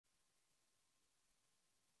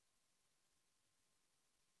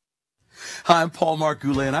Hi, I'm Paul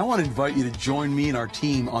Goulet, and I want to invite you to join me and our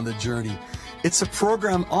team on the journey. It's a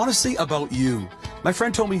program, honestly, about you. My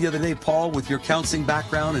friend told me the other day, Paul, with your counseling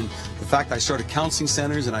background and the fact I started counseling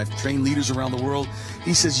centers and I've trained leaders around the world,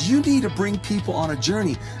 he says, you need to bring people on a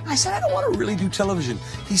journey. I said, I don't want to really do television.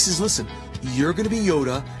 He says, listen, you're going to be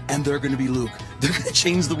Yoda and they're going to be Luke. They're going to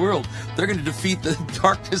change the world. They're going to defeat the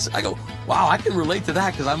darkness. I go, wow, I can relate to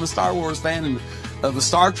that because I'm a Star Wars fan and I'm a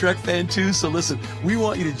Star Trek fan too. So listen, we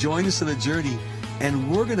want you to join us on the journey,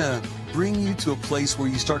 and we're going to bring you to a place where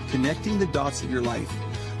you start connecting the dots of your life,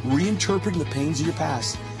 reinterpreting the pains of your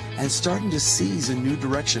past, and starting to seize a new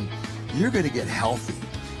direction. You're going to get healthy,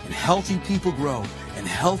 and healthy people grow, and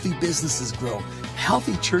healthy businesses grow,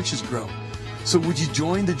 healthy churches grow. So would you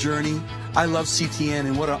join the journey? I love CTN,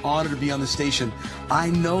 and what an honor to be on the station.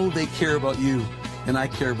 I know they care about you, and I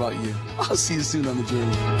care about you. I'll see you soon on the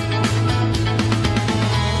journey.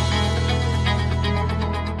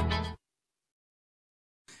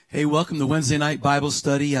 Hey, welcome to Wednesday night Bible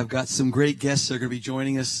study. I've got some great guests that are going to be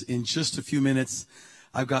joining us in just a few minutes.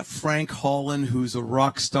 I've got Frank Holland, who's a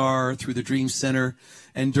rock star through the Dream Center.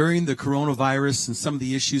 And during the coronavirus and some of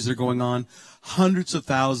the issues that are going on, hundreds of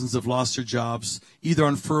thousands have lost their jobs, either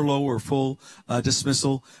on furlough or full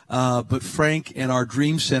dismissal. But Frank and our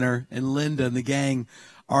Dream Center and Linda and the gang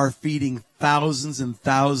are feeding thousands and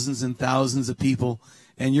thousands and thousands of people.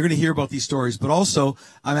 And you're going to hear about these stories. But also,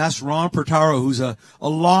 I've asked Ron Portaro, who's a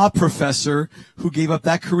law professor who gave up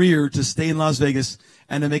that career to stay in Las Vegas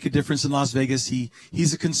and to make a difference in Las Vegas.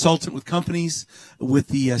 He's a consultant with companies, with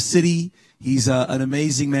the city. He's an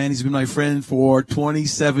amazing man. He's been my friend for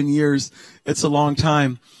 27 years. It's a long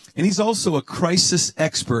time. And he's also a crisis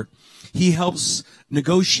expert. He helps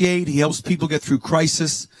negotiate. He helps people get through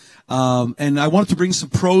crisis. And I wanted to bring some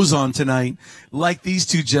pros on tonight, like these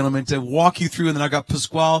two gentlemen, to walk you through. And then I got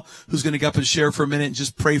Pasquel, who's going to get up and share for a minute and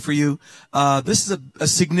just pray for you. This is a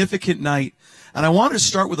significant night. And I wanted to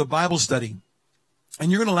start with a Bible study. And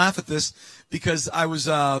you're going to laugh at this because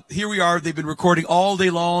here we are. They've been recording all day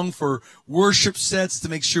long for worship sets to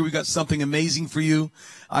make sure we got something amazing for you.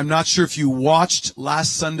 I'm not sure if you watched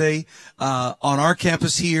last Sunday, on our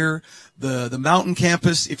campus here, the mountain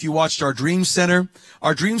campus. If you watched our Dream Center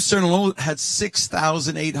alone had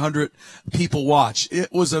 6,800 people watch.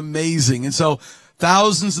 It was amazing. And so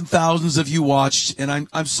thousands and thousands of you watched. And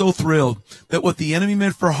I'm so thrilled that what the enemy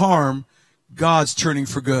meant for harm, God's turning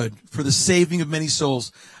for good, for the saving of many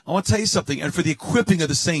souls. I want to tell you something, and for the equipping of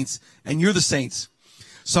the saints, and you're the saints.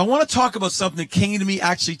 So I want to talk about something that came to me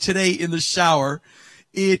actually today in the shower.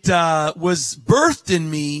 It was birthed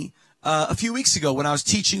in me a few weeks ago when I was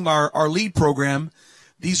teaching our LEAD program.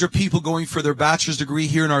 These are people going for their bachelor's degree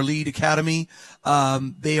here in our LEAD Academy.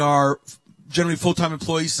 They are generally full-time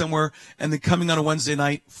employees somewhere, and they're coming on a Wednesday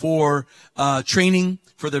night for training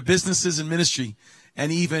for their businesses and ministry, and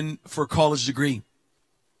even for a college degree.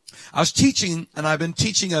 I was teaching, and I've been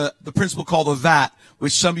teaching the principle called the VAT,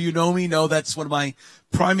 which some of you know that's one of my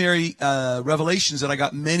primary revelations that I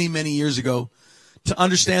got many, many years ago, to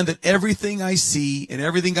understand that everything I see and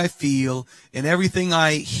everything I feel and everything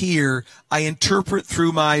I hear, I interpret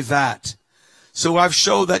through my VAT. So I've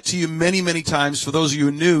showed that to you many, many times. For those of you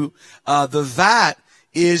who knew, the VAT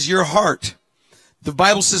is your heart. The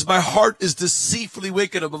Bible says, my heart is deceitfully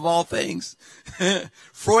wicked above all things.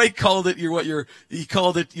 Freud called it your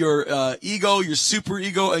ego, your super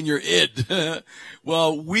ego, and your id.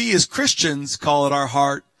 Well, we as Christians call it our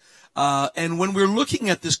heart. And when we're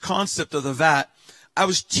looking at this concept of the VAT, I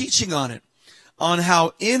was teaching on it, on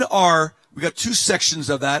how we got two sections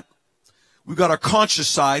of that. We've got our conscious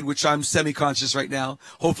side, which I'm semi-conscious right now.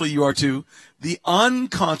 Hopefully you are too. The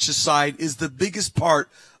unconscious side is the biggest part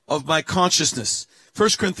of my consciousness.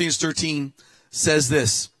 1 Corinthians 13 says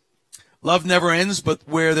this: love never ends, but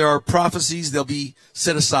where there are prophecies, they'll be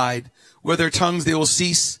set aside. Where there are tongues, they will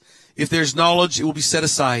cease. If there's knowledge, it will be set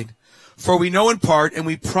aside. For we know in part, and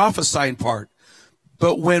we prophesy in part.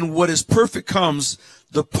 But when what is perfect comes,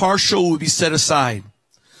 the partial will be set aside.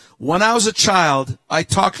 When I was a child, I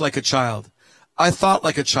talked like a child. I thought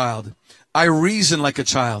like a child. I reasoned like a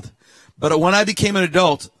child. But when I became an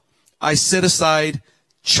adult, I set aside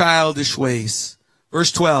childish ways.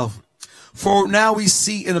 Verse 12. For now we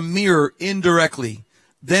see in a mirror indirectly.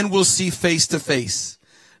 Then we'll see face to face.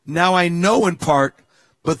 Now I know in part,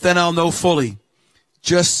 but then I'll know fully,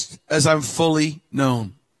 just as I'm fully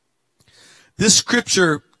known. This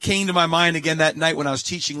scripture came to my mind again that night when I was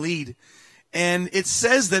teaching LEAD. And it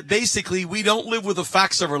says that basically we don't live with the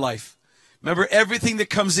facts of our life. Remember, everything that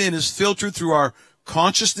comes in is filtered through our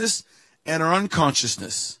consciousness and our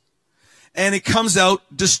unconsciousness. And it comes out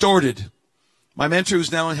distorted. My mentor,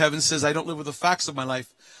 who's now in heaven, says, I don't live with the facts of my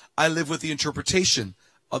life. I live with the interpretation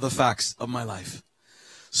of the facts of my life.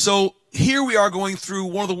 So here we are going through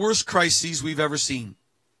one of the worst crises we've ever seen.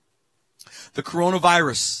 The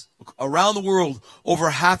coronavirus. Around the world,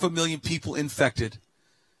 over 500,000 people infected.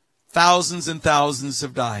 Thousands and thousands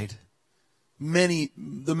have died. The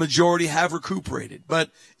majority have recuperated,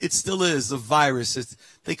 but it still is a virus.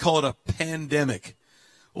 They call it a pandemic.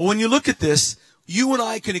 Well, when you look at this, you and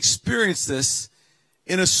I can experience this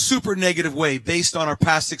in a super negative way based on our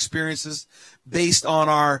past experiences, based on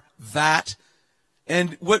our VAT.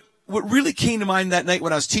 And what really came to mind that night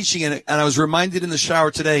when I was teaching, and I was reminded in the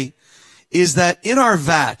shower today, is that in our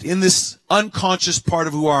VAT, in this unconscious part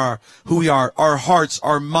of who we are, our hearts,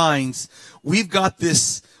 our minds, we've got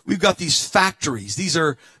these factories. These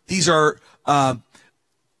are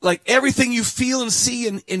like everything you feel and see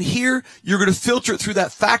and hear, you're going to filter it through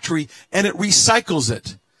that factory, and it recycles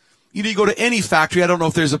it. You go to any factory. I don't know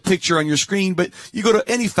if there's a picture on your screen, but you go to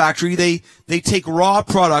any factory, they take raw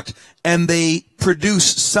product and they produce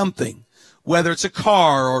something. Whether it's a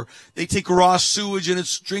car, or they take raw sewage and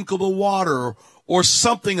it's drinkable water, or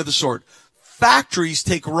something of the sort. Factories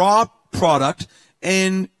take raw product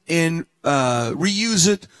and reuse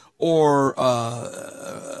it, or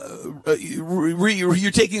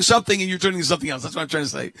you're taking something and you're turning it into something else. That's what I'm trying to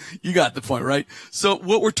say. You got the point, right? So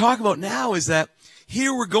what we're talking about now is that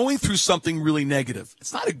here we're going through something really negative.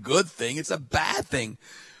 It's not a good thing. It's a bad thing.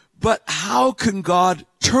 But how can God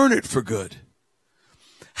turn it for good?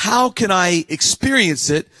 How can I experience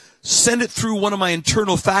it, send it through one of my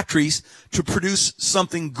internal factories to produce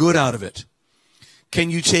something good out of it? Can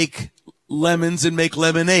you take lemons and make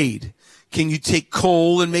lemonade? Can you take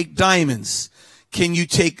coal and make diamonds? Can you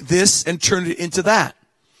take this and turn it into that?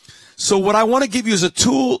 So what I want to give you as a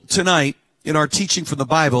tool tonight in our teaching from the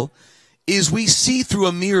Bible is we see through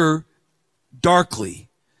a mirror darkly.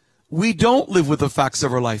 We don't live with the facts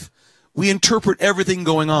of our life. We interpret everything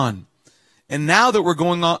going on. And now that we're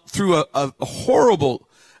going on through a horrible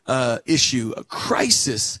issue, a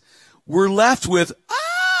crisis, we're left with,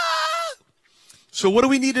 So what do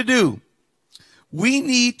we need to do? What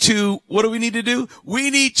do we need to do?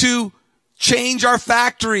 We need to change our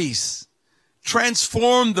factories,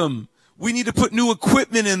 transform them. We need to put new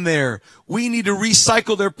equipment in there. We need to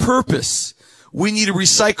recycle their purpose. We need to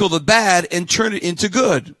recycle the bad and turn it into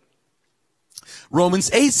good.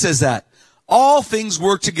 Romans 8 says that. All things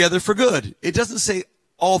work together for good. It doesn't say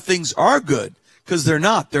all things are good, because they're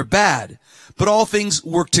not. They're bad. But all things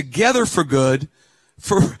work together for good.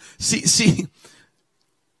 See,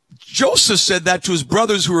 Joseph said that to his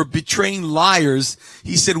brothers who were betraying liars.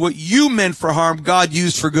 He said, what you meant for harm, God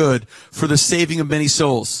used for good, for the saving of many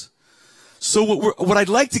souls. So what I'd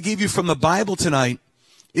like to give you from the Bible tonight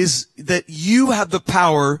is that you have the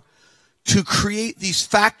power to create these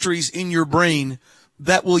factories in your brain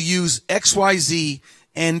that will use XYZ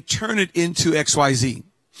and turn it into XYZ.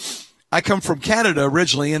 I come from Canada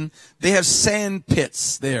originally, and they have sand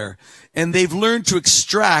pits there. And they've learned to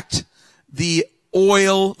extract the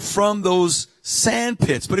oil from those sand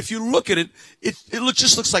pits. But if you look at it, it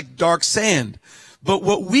just looks like dark sand. But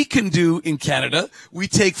what we can do in Canada, we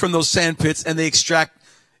take from those sand pits and they extract,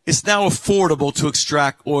 it's now affordable to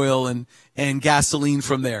extract oil and gasoline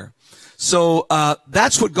from there. So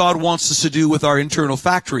that's what God wants us to do with our internal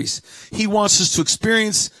factories. He wants us to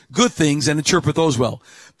experience good things and interpret those well.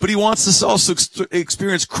 But he wants us also to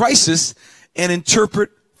experience crisis and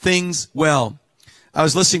interpret things well. I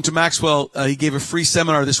was listening to Maxwell. He gave a free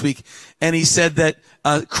seminar this week, and he said that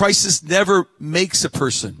crisis never makes a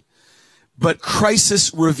person, but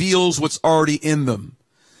crisis reveals what's already in them.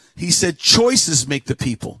 He said choices make the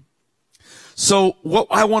people. So what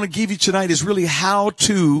I want to give you tonight is really how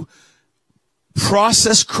to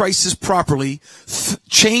process crisis properly,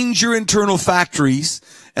 change your internal factories,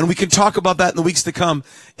 and we can talk about that in the weeks to come,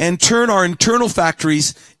 and turn our internal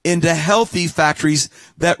factories into healthy factories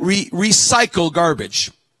that recycle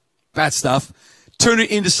garbage, bad stuff, turn it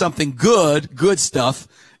into something good stuff,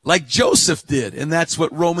 like Joseph did, and that's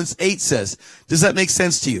what Romans 8 says. Does that make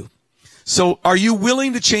sense to you? So are you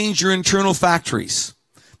willing to change your internal factories?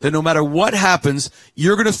 That no matter what happens,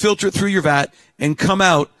 you're going to filter it through your vat and come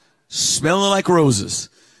out smelling like roses.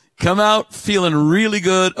 Come out feeling really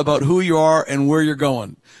good about who you are and where you're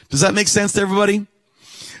going. Does that make sense to everybody?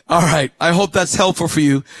 All right. I hope that's helpful for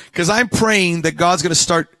you, because I'm praying that God's going to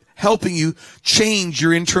start helping you change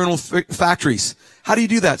your internal factories. How do you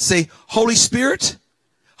do that? Say, Holy Spirit,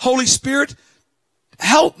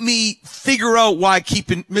 help me figure out why I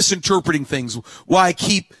keep misinterpreting things, why I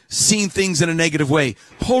keep seeing things in a negative way.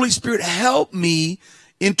 Holy Spirit, help me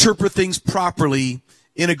interpret things properly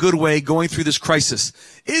in a good way going through this crisis.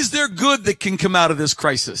 Is there good that can come out of this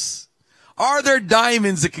crisis? Are there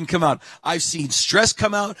diamonds that can come out? I've seen stress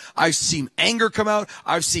come out. I've seen anger come out.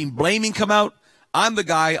 I've seen blaming come out. I'm the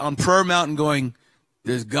guy on Prayer Mountain going,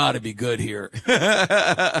 there's got to be good here.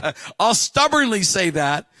 I'll stubbornly say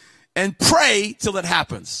that and pray till it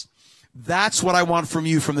happens. That's what I want from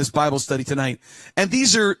you from this Bible study tonight. And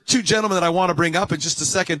these are two gentlemen that I want to bring up in just a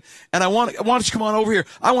second. And I want you to come on over here.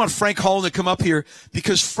 I want Frank Holland to come up here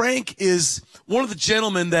because Frank is one of the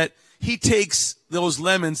gentlemen that he takes those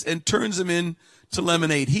lemons and turns them into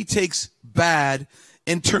lemonade. He takes bad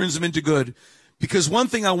and turns them into good. Because one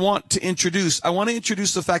thing I want to introduce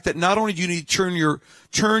the fact that not only do you need to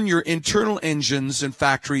turn your internal engines and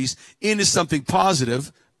factories into something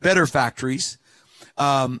positive, better factories,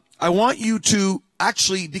 I want you to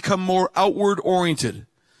actually become more outward oriented.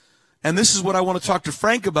 And this is what I want to talk to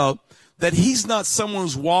Frank about, that he's not someone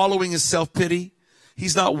who's wallowing in self-pity.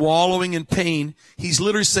 He's not wallowing in pain. He's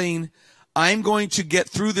literally saying, I'm going to get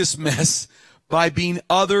through this mess by being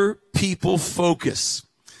other people focused.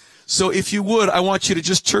 So if you would, I want you to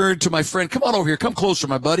just turn to my friend. Come on over here. Come closer,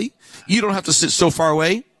 my buddy. You don't have to sit so far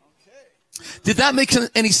away. Okay. Did that make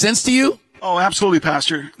any sense to you? Oh, absolutely,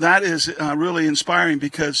 Pastor. That is really inspiring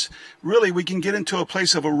because really we can get into a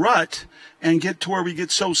place of a rut and get to where we get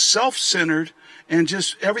so self-centered and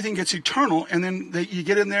just everything gets eternal. And then you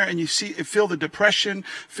get in there and you feel the depression,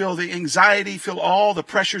 feel the anxiety, feel all the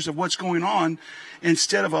pressures of what's going on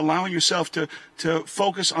instead of allowing yourself to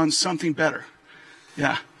focus on something better.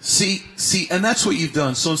 Yeah. See, and that's what you've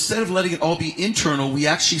done. So instead of letting it all be internal, we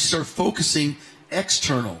actually start focusing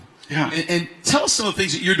external. Yeah. And tell us some of the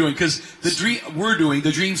things that you're doing, because the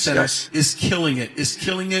Dream Center is killing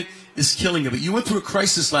it. But you went through a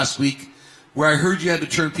crisis last week where I heard you had to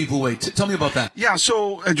turn people away. Tell me about that. Yeah,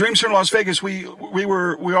 so at Dream Center Las Vegas, we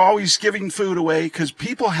were always giving food away because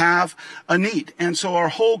people have a need. And so our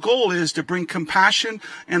whole goal is to bring compassion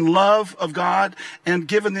and love of God and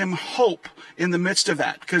giving them hope in the midst of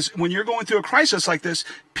that. Because when you're going through a crisis like this,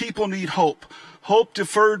 people need hope. Hope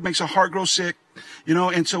deferred makes a heart grow sick. You know,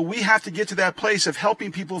 and so we have to get to that place of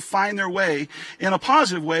helping people find their way in a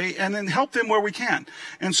positive way and then help them where we can.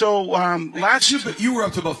 And so you were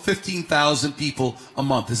up to about 15,000 people a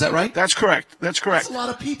month. Is that right? That's correct. That's correct. That's a lot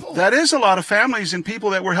of people. That is a lot of families and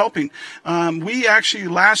people that we're helping. We actually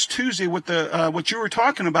last Tuesday with what you were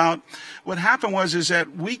talking about, what happened is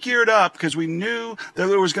that we geared up because we knew that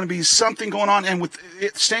there was going to be something going on, and with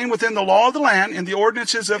it staying within the law of the land and the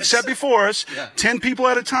ordinances set before us, 10 people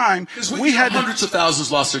at a time, we had hundreds of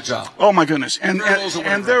thousands lost their job. Oh my goodness. And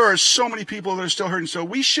there are so many people that are still hurting. So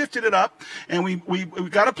we shifted it up and we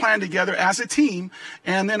got a plan together as a team.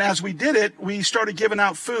 And then as we did it, we started giving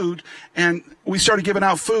out food, and we started giving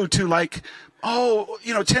out food to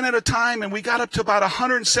 10 at a time, and we got up to about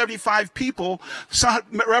 175 people. So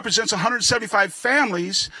it represents 175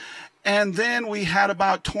 families. And then we had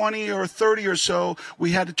about 20 or 30 or so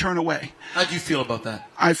we had to turn away. How do you feel about that?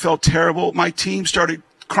 I felt terrible. My team started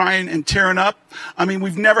crying and tearing up. I mean,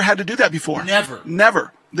 we've never had to do that before.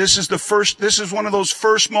 Never. This is one of those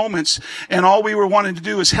first moments, and all we were wanting to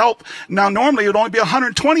do is help. Now, normally it would only be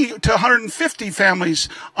 120 to 150 families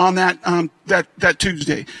on that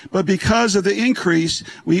Tuesday. But because of the increase,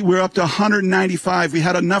 we're up to 195. We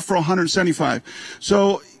had enough for 175.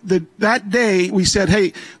 So that day we said,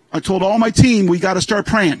 hey, I told all my team, we got to start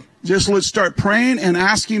praying. Let's start praying and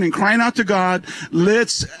asking and crying out to God.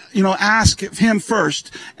 Let's, ask Him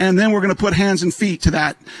first, and then we're going to put hands and feet to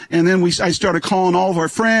that. And then I started calling all of our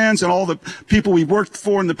friends and all the people we've worked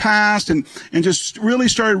for in the past, and just really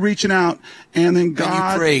started reaching out. And then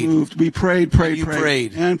God moved. We prayed. And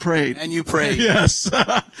you prayed. Yes,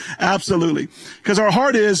 absolutely. Because our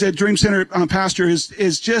heart is at Dream Center, Pastor,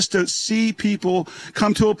 is just to see people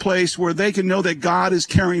come to a place where they can know that God is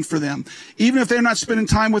caring for them, even if they're not spending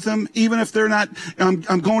time with them, even if they're not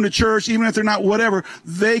going to church, even if they're not whatever,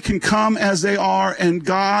 they can come as they are, and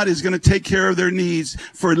God is going to take care of their needs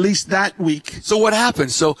for at least that week. So what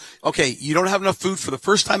happened? So, okay, you don't have enough food for the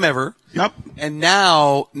first time ever. Yep. And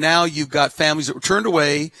now you've got families that were turned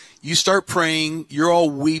away. You start praying. You're all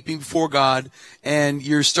weeping before God, and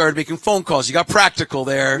you started making phone calls. You got practical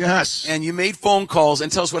there. Yes. And you made phone calls,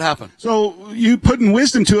 and tell us what happened. So you putting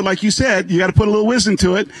wisdom to it, like you said. You got to put a little wisdom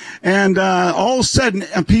to it. And all of a sudden,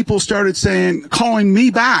 people started calling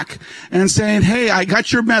me back and saying, hey, I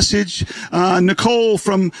got your message. Nicole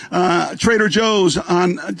from Trader Joe's,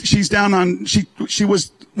 she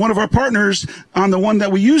was one of our partners on the one that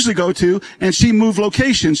we usually go to, and she moved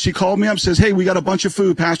locations. She called me up and says, hey, we got a bunch of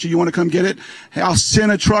food, Pastor. you want to come get it? Hey, I'll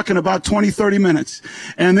send a truck in about 20, 30 minutes.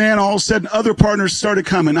 And then all of a sudden, other partners started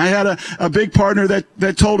coming. I had a big partner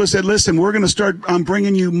that told us that, listen, we're going to start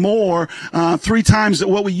bringing you more, 3 times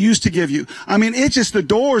what we used to give you. I mean, the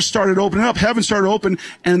doors started opening up, heaven started open,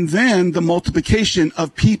 and then the multiplication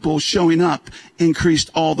of people showing up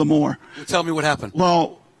increased all the more. Tell me what happened.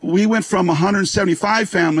 Well, we went from 175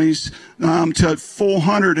 families to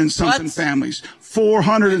 400 and something families.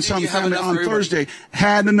 400 and something families on Thursday.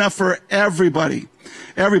 Had enough for everybody.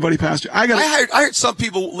 Everybody, Pastor. I heard some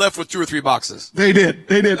people left with 2 or 3 boxes. They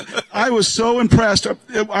did. I was so impressed.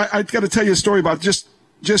 I got to tell you a story about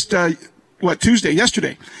yesterday.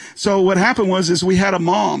 So what happened was we had a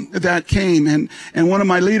mom that came, and one of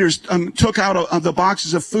my leaders took out the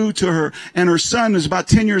boxes of food to her, and her son is about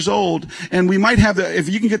 10 years old, and we might have if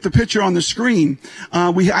you can get the picture on the screen,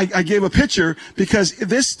 I gave a picture because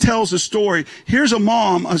this tells a story. Here's a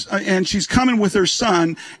mom, and she's coming with her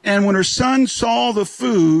son, and when her son saw the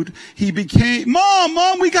food, he became,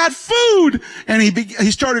 Mom, we got food! And he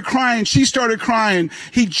started crying, she started crying.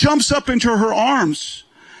 He jumps up into her arms.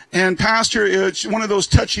 And Pastor, it's one of those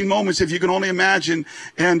touching moments, if you can only imagine.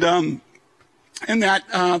 And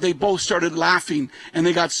that they both started laughing, and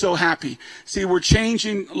they got so happy. See, we're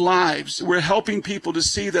changing lives. We're helping people to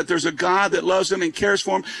see that there's a God that loves them and cares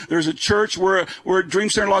for them. There's a church. We're at Dream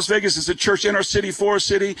Center Las Vegas. It's a church in our city, for our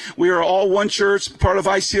city. We are all one church, part of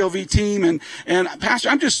ICLV team. And Pastor,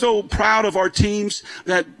 I'm just so proud of our teams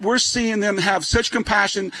that we're seeing them have such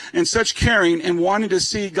compassion and such caring and wanting to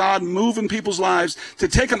see God move in people's lives to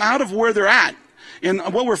take them out of where they're at. And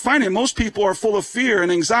what we're finding, most people are full of fear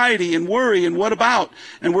and anxiety and worry and what about?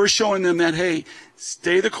 And we're showing them that, hey,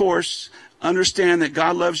 stay the course, understand that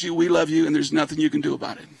God loves you, we love you, and there's nothing you can do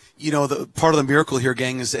about it. You know, the part of the miracle here,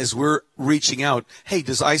 gang, is as we're reaching out, hey,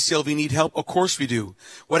 does ICLV need help? Of course we do.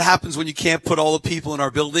 What happens when you can't put all the people in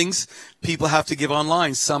our buildings? People have to give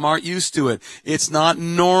online. Some aren't used to it. It's not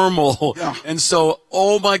normal. Yeah. And so,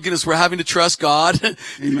 oh my goodness, we're having to trust God.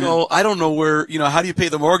 You know, I don't know where, how do you pay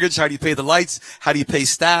the mortgage? How do you pay the lights? How do you pay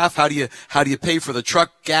staff? How do you pay for the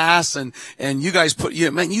truck gas? And you guys are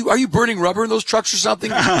you burning rubber in those trucks or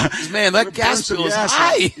something? Man, that gas bill is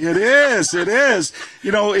high. It is.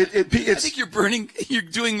 I think you're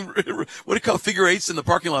doing, what do you call figure eights in the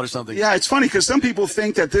parking lot or something. Yeah, it's funny because some people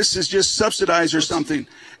think that this is just subsidized or something.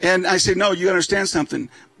 And I say, no, you understand something.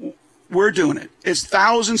 We're doing it. It's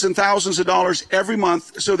thousands and thousands of dollars every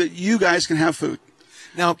month so that you guys can have food.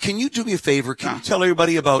 Now, can you do me a favor? Can you tell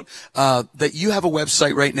everybody about that you have a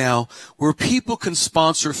website right now where people can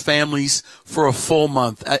sponsor families for a full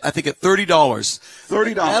month? I think at $30.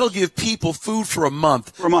 $30. That'll give people food for a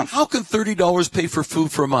month. For a month. How can $30 pay for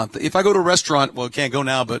food for a month? If I go to a restaurant, well, I can't go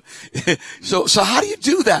now, but so how do you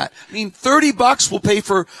do that? I mean, $30 will pay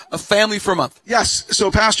for a family for a month. Yes.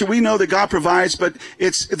 So, Pastor, we know that God provides, but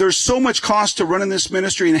there's so much cost to running this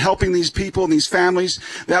ministry and helping these people and these families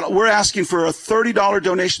that we're asking for a $30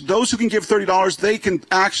 donation. Those who can give $30, they can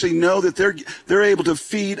actually know that they're able to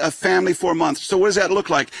feed a family for a month. So what does that look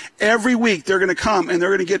like? Every week they're going to come and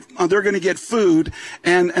they're going to get food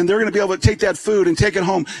and they're going to be able to take that food and take it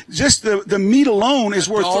home. Just the meat alone is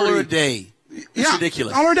worth $1 a day. It's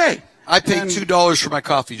ridiculous. $1 a day. I paid $2 for my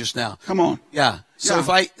coffee just now. Come on. Yeah. So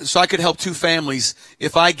I could help 2 families.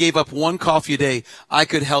 If I gave up 1 coffee a day, I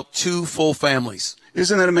could help 2 full families.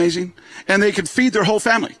 Isn't that amazing? And they could feed their whole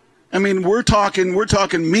family. I mean, we're talking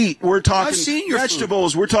meat, we're talking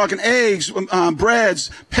vegetables, we're talking eggs,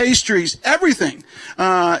 breads, pastries, everything.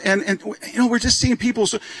 And we're just seeing people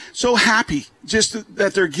so happy just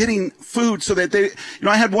that they're getting food so that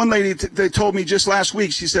I had one lady that told me just last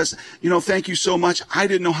week, she says, thank you so much. I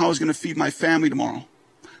didn't know how I was going to feed my family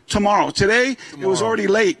tomorrow. Today, it was already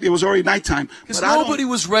late. It was already nighttime. Because nobody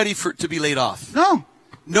was ready to be laid off. No.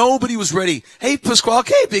 Nobody was ready. Hey, Pasquel,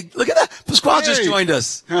 okay, look at that. Pasquel just joined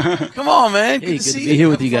us. Come on, man. Good to be here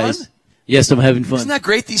with you guys. Yes, I'm having fun. Isn't that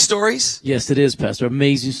great, these stories? Yes, it is, Pastor.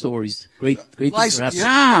 Amazing stories. Great things are happening.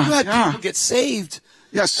 Yeah. You had people get saved.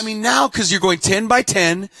 Yes. I mean, now, because you're going 10 by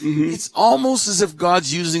 10, it's almost as if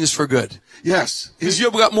God's using us for good. Yes. Because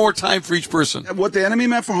you've got more time for each person. What the enemy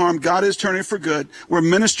meant for harm, God is turning for good. We're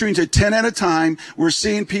ministering to 10 at a time. We're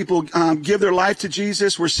seeing people give their life to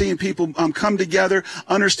Jesus. We're seeing people come together,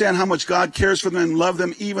 understand how much God cares for them and love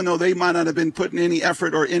them, even though they might not have been putting any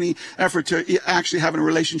effort to actually having a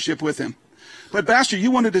relationship with Him. But, Pastor,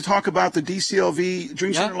 you wanted to talk about the DCLV,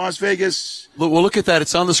 Dream Center Las Vegas. Well, look at that.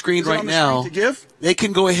 It's on the screen right now. To give? They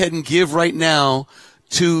can go ahead and give right now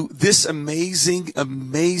to this amazing,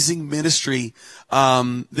 amazing ministry.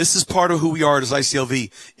 This is part of who we are as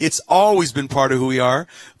ICLV. It's always been part of who we are.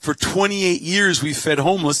 For 28 years, we've fed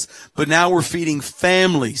homeless, but now we're feeding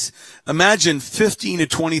families. Imagine 15 to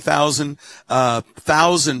 20,000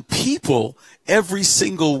 people every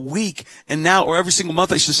single week, and now, or every single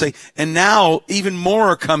month, I should say, and now even more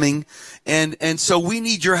are coming, and so we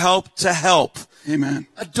need your help to help. Amen.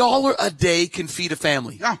 $1 a day can feed a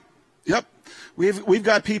family. Yeah. Yep. We've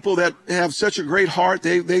got people that have such a great heart.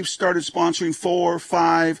 They've started sponsoring 4,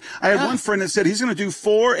 5. I had one friend that said he's going to do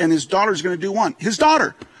 4 and his daughter's going to do 1. His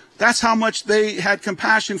daughter. That's how much they had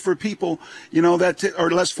compassion for people, you know, that are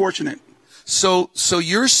less fortunate. So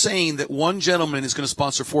you're saying that one gentleman is going to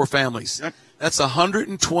sponsor 4 families. Yep. That's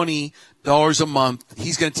 $120 a month.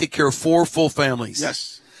 He's going to take care of 4 full families.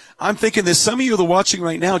 Yes. I'm thinking that some of you that are watching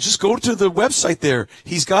right now, just go to the website there.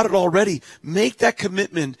 He's got it already. Make that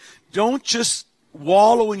commitment. Don't just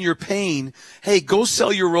wallow in your pain. Hey, go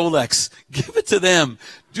sell your Rolex. Give it to them.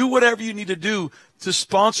 Do whatever you need to do to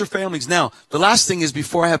sponsor families. Now, the last thing is,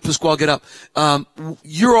 before I have Pasquel get up,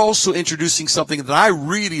 you're also introducing something that I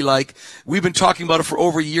really like. We've been talking about it for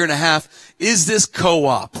over a year and a half. Is this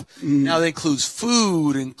co-op? Now, that includes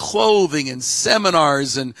food and clothing and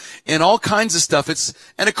seminars and all kinds of stuff.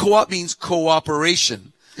 And a co-op means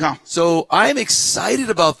cooperation. Yeah. So I'm excited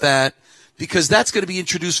about that, because that's going to be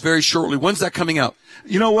introduced very shortly. When's that coming out?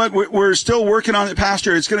 You know what? We're still working on it,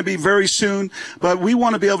 Pastor. It's going to be very soon, but we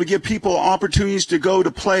want to be able to give people opportunities to go to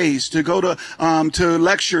plays, to go to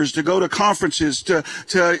lectures, to go to conferences, to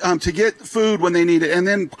get food when they need it, and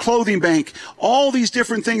then clothing bank. All these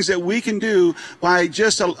different things that we can do by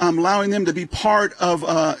just allowing them to be part of,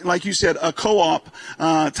 like you said, a co-op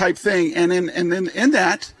type thing, and then in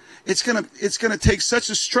that, it's gonna take such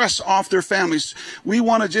a stress off their families. We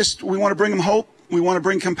want to bring them hope. We want to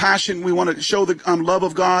bring compassion. We want to show the love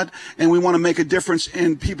of God, and we want to make a difference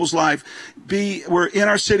in people's life. We're in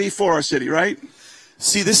our city for our city, right?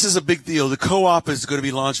 See, this is a big deal. The co-op is going to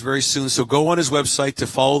be launched very soon, so go on his website to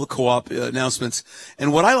follow the co-op announcements.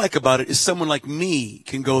 And what I like about it is someone like me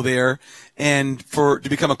can go there, and to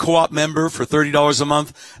become a co-op member for $30 a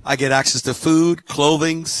month, I get access to food,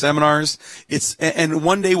 clothing, seminars. And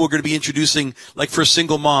one day we're going to be introducing, like for a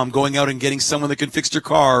single mom, going out and getting someone that can fix their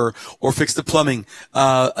car or fix the plumbing.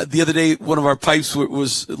 The other day, one of our pipes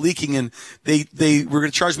was leaking, and they were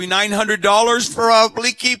going to charge me $900 for a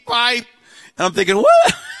leaky pipe. And I'm thinking,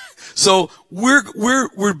 what? So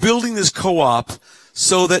we're building this co-op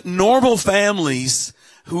so that normal families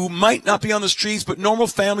who might not be on the streets, but normal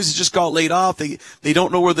families that just got laid off, they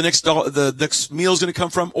don't know where the next meal is going to come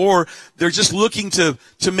from, or they're just looking to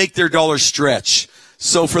make their dollar stretch.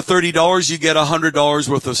 So for $30, you get $100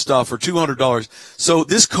 worth of stuff, or $200. So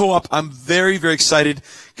this co-op, I'm very, very excited,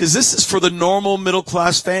 because this is for the normal middle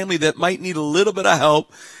class family that might need a little bit of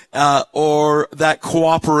help, or that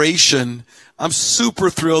cooperation. I'm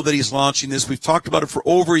super thrilled that he's launching this. We've talked about it for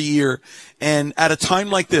over a year. And at a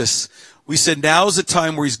time like this, we said now is the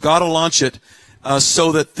time where he's got to launch it,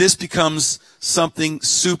 so that this becomes something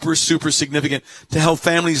super, super significant to help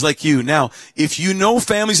families like you. Now, if you know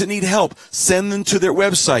families that need help, send them to their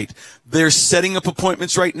website. They're setting up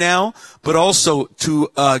appointments right now, but also to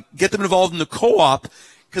get them involved in the co-op,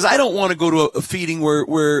 because I don't want to go to a feeding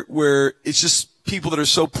where it's just people that are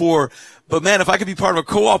so poor. But man, if I could be part of a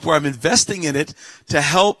co-op where I'm investing in it to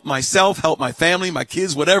help myself, help my family, my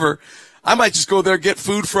kids, whatever, I might just go there and get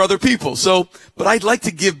food for other people. So, but I'd like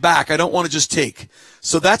to give back. I don't want to just take.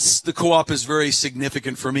 So the co-op is very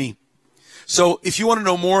significant for me. So if you want to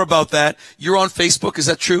know more about that, you're on Facebook. Is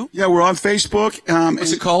that true? Yeah, we're on Facebook.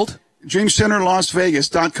 What's it called?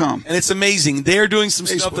 DreamCenterLasVegas.com. And it's amazing. They're doing some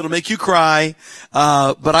stuff that'll make you cry.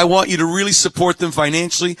 But I want you to really support them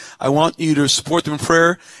financially. I want you to support them in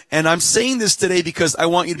prayer. And I'm saying this today because I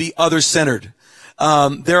want you to be other-centered.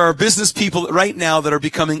 There are business people right now that are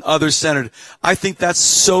becoming other-centered. I think that's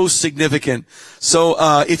so significant. So,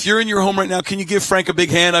 if you're in your home right now, can you give Frank a big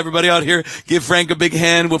hand? Everybody out here, give Frank a big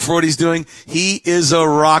hand for what he's doing. He is a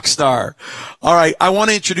rock star. All right. I want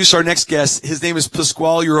to introduce our next guest. His name is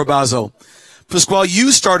Pasquel Urrabazo. Pasquel,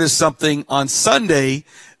 you started something on Sunday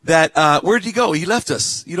that, where did you go? You left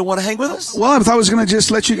us. You don't want to hang with us? Well, I thought I was going to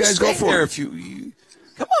just let you guys go for it.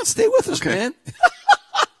 Come on, stay with us, man.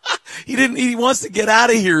 He wants to get out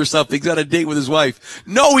of here or something. He's got a date with his wife.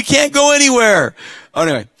 No, we can't go anywhere.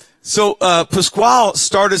 Anyway, so, Pasquel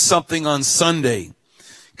started something on Sunday.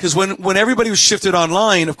 Because when everybody was shifted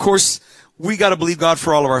online, of course, we got to believe God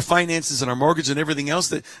for all of our finances and our mortgage and everything else,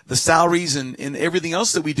 that the salaries and everything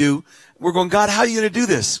else that we do. We're going, God, how are you going to do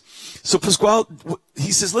this? So Pasquel,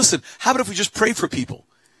 he says, listen, how about if we just pray for people?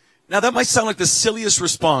 Now, that might sound like the silliest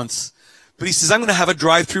response, but he says, I'm going to have a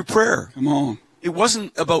drive-through prayer. Come on. It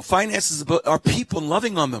wasn't about finances, about our people and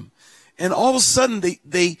loving on them. And all of a sudden,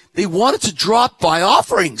 they wanted to drop by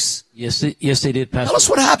offerings. Yes, they did, Pastor. Tell us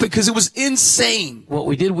what happened, because it was insane. What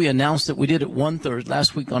we did, we announced that we did it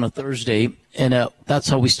last week on a Thursday, and that's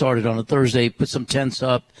how we started on a Thursday. Put some tents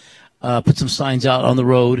up, put some signs out on the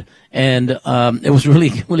road, and it was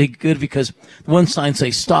really, really good because one sign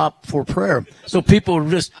say "Stop for prayer," so people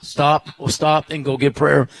would just stop and go get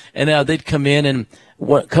prayer, and they'd come in, and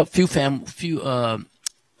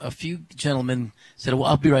a few gentlemen said, "Well,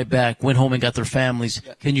 I'll be right back." Went home and got their families.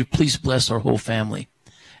 Can you please bless our whole family?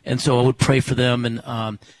 And so I would pray for them,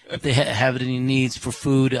 and if they have any needs for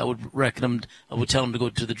food, I would tell them to go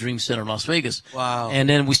to the Dream Center in Las Vegas. Wow! And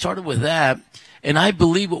then we started with that, and I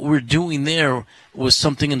believe what we're doing there was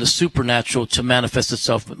something in the supernatural to manifest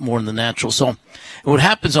itself more in the natural. So what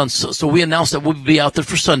happens so we announced that we'll be out there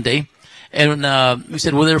for Sunday, and we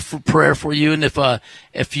said we're there for prayer for you, and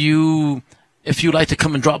if you'd like to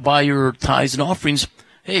come and drop by your tithes and offerings,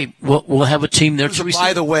 hey, we'll have a team there to receive.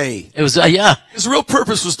 By the way, it was yeah. His real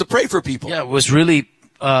purpose was to pray for people. Yeah, it was really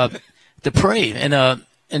to pray,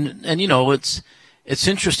 and you know, it's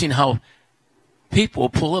interesting how people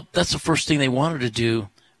pull up. That's the first thing they wanted to do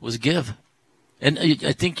was give, and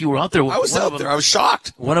I think you were out there. I was out there. I was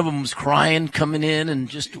shocked. One of them was crying, coming in,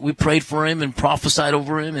 and we prayed for him and prophesied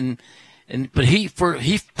over him, but he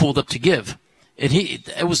pulled up to give. And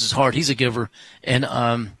it was his heart. He's a giver. And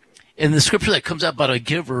in the scripture that comes out about a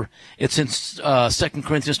giver, it's in 2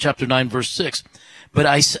 Corinthians chapter 9, verse 6. But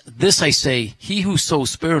I say, he who sows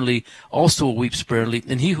sparingly also will reap sparingly,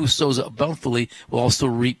 and he who sows bountifully will also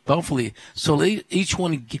reap bountifully. So let each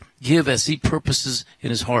one give as he purposes in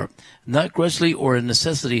his heart, not grudgingly or in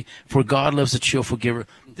necessity, for God loves a cheerful giver.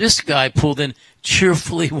 This guy pulled in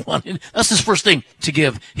cheerfully wanted. That's his first thing, to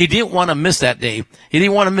give. He didn't want to miss that day. He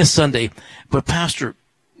didn't want to miss Sunday. But Pastor,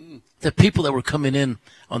 the people that were coming in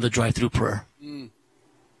on the drive-through prayer,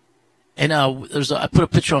 and I put a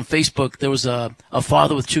picture on Facebook. There was a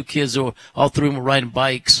father with 2 kids. All 3 of them were riding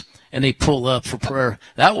bikes, and they pulled up for prayer.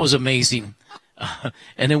 That was amazing.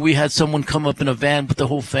 And then we had someone come up in a van with the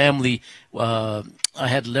whole family. I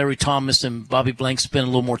had Larry Thomas and Bobby Blank spend a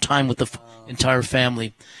little more time with the entire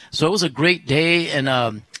family. So it was a great day, and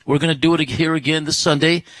we're going to do it here again this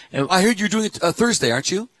Sunday. And I heard you're doing it Thursday,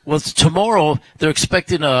 aren't you? Well, tomorrow they're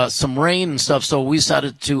expecting some rain and stuff, so we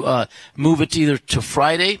decided to move it either to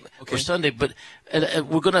Friday or Sunday. But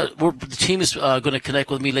the team is gonna connect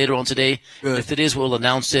with me later on today. Good. If it is, we'll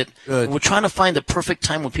announce it. Good. We're trying to find the perfect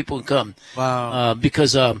time when people can come. Wow.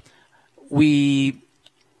 Because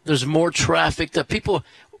there's more traffic.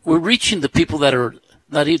 We're reaching the people that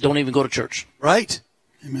don't even go to church. Right.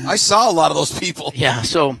 Amen. I saw a lot of those people. Yeah.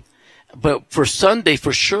 So, but for Sunday,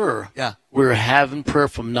 for sure. Yeah. We're having prayer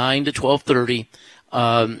from 9 to 12:30.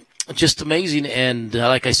 Just amazing. And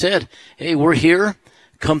like I said, hey, we're here.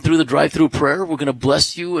 Come through the drive-through prayer. We're going to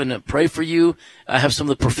bless you and pray for you. I have some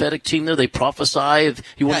of the prophetic team there. They prophesy.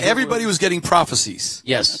 Everybody was getting prophecies.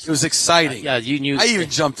 Yes. It was exciting. You knew. I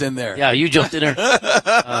even jumped in there. Yeah, you jumped in there.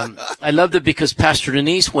 I loved it because Pastor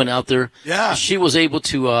Denise went out there. Yeah. She was able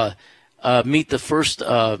to meet the first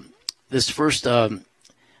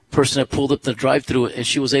person that pulled up the drive-through, and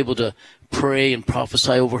she was able to pray and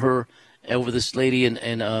prophesy over this lady,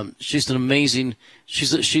 and she's an amazing.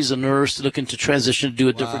 She's a nurse looking to transition to do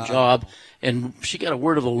a different job, and she got a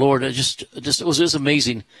word of the Lord. It was just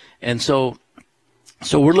amazing, and so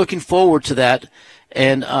we're looking forward to that.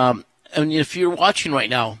 And if you're watching right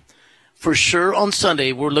now, for sure on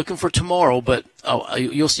Sunday we're looking for tomorrow, but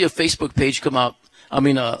you'll see a Facebook page come out.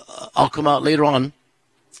 I'll come out later on,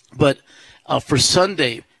 but for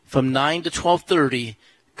Sunday from 9 to 12:30,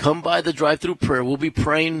 come by the drive-through prayer. We'll be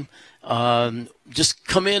praying. Just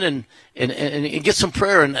come in and get some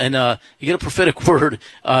prayer and you get a prophetic word.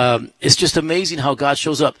 It's just amazing how God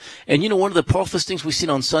shows up. And one of the powerful things we seen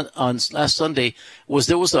on last Sunday was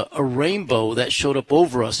there was a rainbow that showed up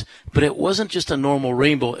over us, but it wasn't just a normal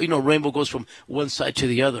rainbow. Rainbow goes from one side to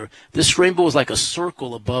the other. This rainbow was like a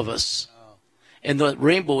circle above us. And the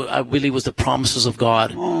rainbow, I believe, was the promises of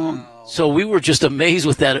God. So we were just amazed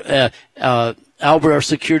with that. Albert, our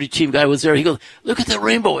security team guy, was there. He goes, "Look at that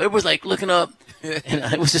rainbow." Everyone's like looking up. And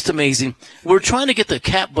it was just amazing. We're trying to get the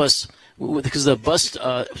cat bus, because the bus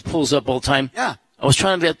pulls up all the time. Yeah. I was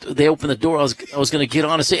trying to they opened the door. I was going to get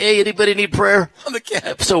on and say, "Hey, anybody need prayer?" On the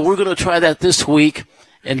cat. So we're going to try that this week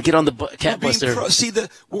and get on the cat bus there.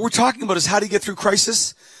 What we're talking about is how to get through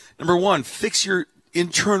crisis. Number one, fix your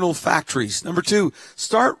internal factories. Number 2,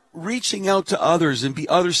 start reaching out to others and be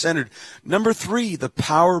other-centered. Number 3, the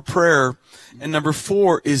power of prayer. And number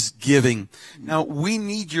 4 is giving. Now, we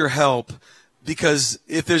need your help, because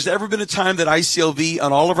if there's ever been a time that ICLV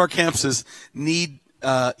on all of our campuses need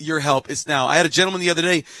your help, it's now. I had a gentleman the other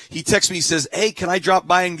day. He texted me. He says, "Hey, can I drop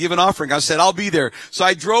by and give an offering?" I said, "I'll be there." So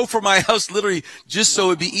I drove from my house literally just so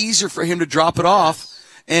it'd be easier for him to drop it off.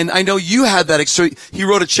 And I know you had that. So he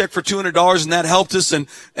wrote a check for $200, and that helped us. And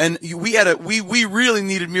we really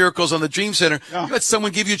needed miracles on the Dream Center. Yeah. You had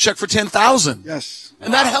someone give you a check for $10,000. Yes.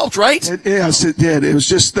 And that helped, right? Yes, it did. It was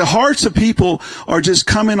just the hearts of people are just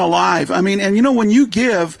coming alive. I mean, and you know, when you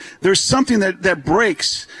give, there's something that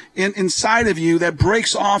breaks inside of you, that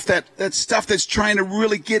breaks off that stuff that's trying to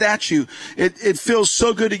really get at you. It feels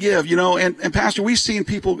so good to give, you know. And Pastor, we've seen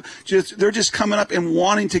people they're just coming up and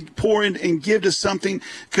wanting to pour in and give to something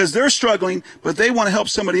because they're struggling, but they want to help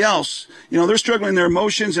somebody else. You know, they're struggling in their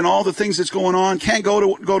emotions and all the things that's going on. Can't go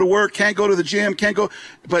to work, can't go to the gym, can't go.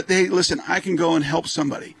 But they listen. I can go and help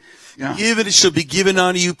somebody. Yeah. Give it shall be given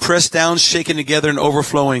unto you, pressed down, shaken together, and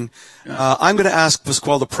overflowing. Yeah. I'm going to ask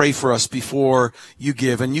Pasquel to pray for us before you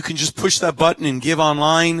give. And you can just push that button and give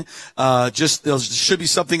online. There should be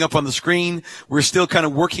something up on the screen. We're still kind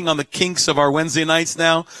of working on the kinks of our Wednesday nights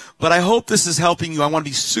now. But I hope this is helping you. I want to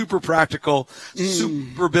be super practical,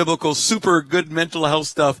 super biblical, super good mental health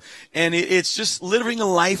stuff. And it's just living a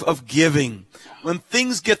life of giving. When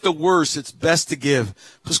things get the worst, it's best to give.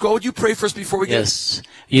 Pasquel, would you pray for us before we give? Yes.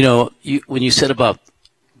 You know, when you said about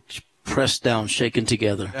pressed down, shaken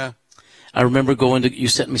together, yeah. I remember you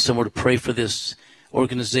sent me somewhere to pray for this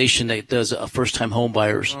organization that does first-time home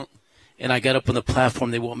buyers. Oh. And I got up on the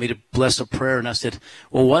platform. They want me to bless a prayer. And I said,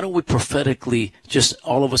 well, why don't we prophetically, just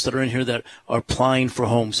all of us that are in here that are applying for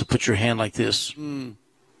homes, so put your hand like this.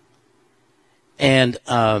 And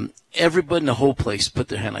everybody in the whole place put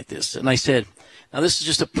their hand like this. And I said, now, this is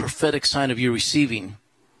just a prophetic sign of you receiving.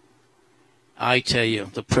 I tell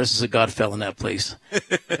you, the presence of God fell in that place.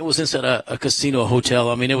 It was inside a casino, a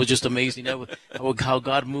hotel. I mean, it was just amazing how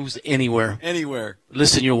God moves anywhere. Anywhere.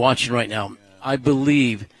 Listen, you're watching right now. Yeah. I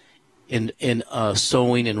believe in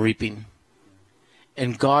sowing and reaping.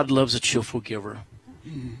 And God loves a cheerful giver.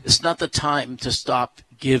 It's not the time to stop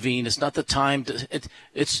giving. It's not the time to.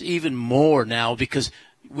 It's even more now because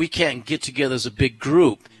we can't get together as a big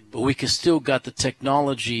group. But we can still got the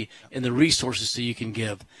technology and the resources so you can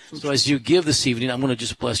give. So as you give this evening, I'm going to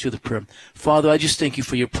just bless you with a prayer. Father, I just thank you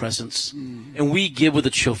for your presence. And we give with a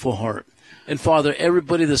cheerful heart. And Father,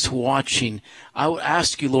 everybody that's watching, I would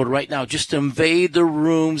ask you, Lord, right now, just to invade their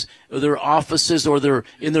rooms or their offices or they're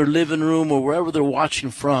in their living room or wherever they're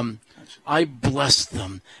watching from. I bless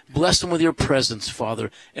them. Bless them with your presence,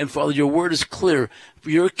 Father. And Father, your word is clear.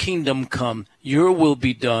 Your kingdom come. Your will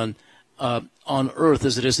be done. On earth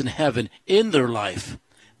as it is in heaven, in their life.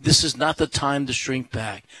 This is not the time to shrink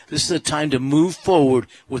back. This is the time to move forward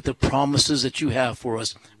with the promises that you have for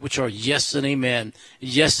us, which are yes and amen,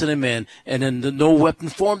 yes and amen. And then no weapon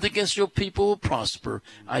formed against your people will prosper.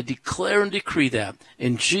 I declare and decree that.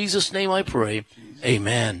 In Jesus' name I pray.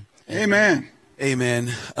 Amen. Amen.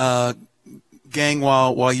 Amen. Gang,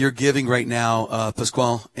 while you're giving right now,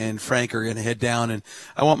 Pasquel and Frank are going to head down, and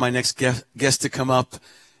I want my next guest to come up.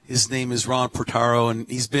 His name is Ron Portaro, and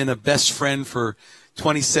he's been a best friend for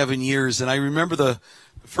 27 years. And I remember the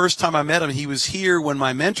first time I met him, he was here when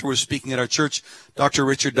my mentor was speaking at our church, Dr.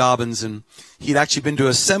 Richard Dobbins, and he'd actually been to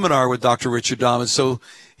a seminar with Dr. Richard Dobbins, so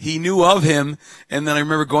he knew of him. And then I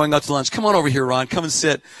remember going out to lunch. Come on over here, Ron. Come and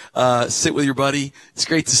sit with your buddy. It's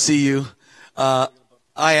great to see you. I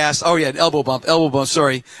asked, elbow bump,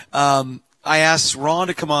 sorry. I asked Ron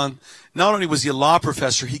to come on. Not only was he a law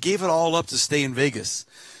professor, he gave it all up to stay in Vegas.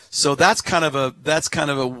 So that's kind of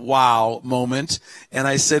a wow moment. And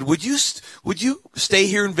I said, would you stay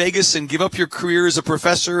here in Vegas and give up your career as a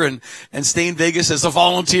professor and stay in Vegas as a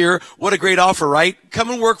volunteer? What a great offer, right? Come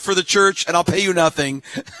and work for the church and I'll pay you nothing.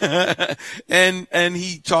 and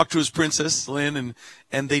he talked to his princess, Lynn,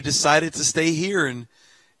 and they decided to stay here. And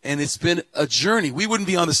it's been a journey. We wouldn't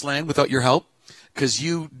be on this land without your help, because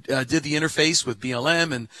you did the interface with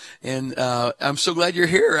BLM, and I'm so glad you're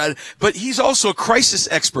here. But he's also a crisis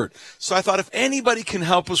expert. So I thought if anybody can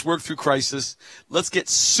help us work through crisis, let's get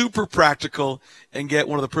super practical and get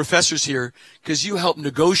one of the professors here, because you help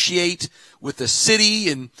negotiate with the city.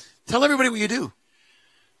 And tell everybody what you do.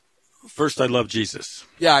 First, I love Jesus.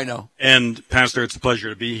 Yeah, I know. And Pastor, it's a pleasure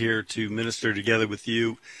to be here to minister together with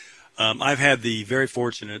you. I've had the very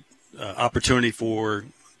fortunate opportunity for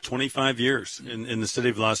 25 years in the city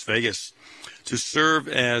of Las Vegas to serve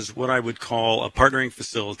as what I would call a partnering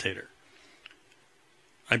facilitator.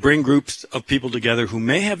 I bring groups of people together who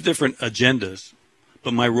may have different agendas,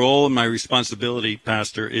 but my role and my responsibility,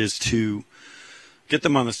 Pastor, is to get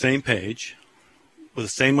them on the same page with the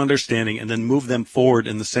same understanding and then move them forward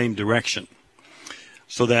in the same direction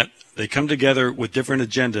so that they come together with different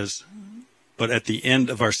agendas, but at the end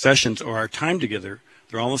of our sessions or our time together,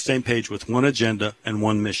 they're all on the same page with one agenda and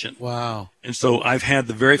one mission. Wow. And so I've had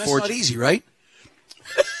the very fortunate... That's not easy, right?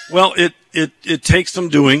 Well, it takes some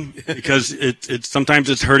doing because it sometimes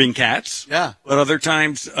it's herding cats. Yeah. But other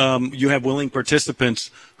times you have willing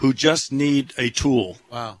participants who just need a tool.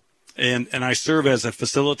 Wow. And I serve as a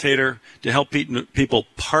facilitator to help people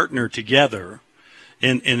partner together.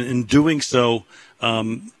 And in doing so,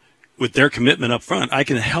 with their commitment up front, I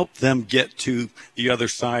can help them get to the other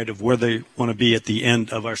side of where they want to be at the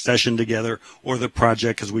end of our session together or the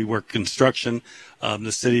project, because we work construction.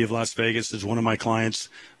 The city of Las Vegas is one of my clients.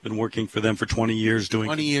 Been working for them for 20 years doing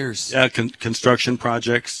 20 years. Yeah, construction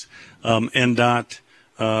projects. NDOT,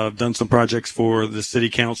 done some projects for the city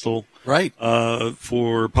council. Right.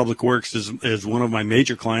 For Public Works is one of my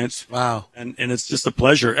major clients. Wow. And it's just a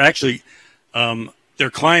pleasure. Actually, they're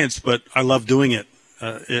clients, but I love doing it.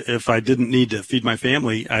 If I didn't need to feed my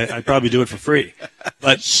family, I'd probably do it for free.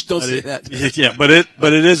 But don't say that. Yeah, but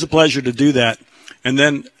it is a pleasure to do that. And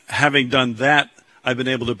then having done that, I've been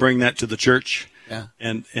able to bring that to the church. Yeah.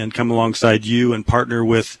 And come alongside you and partner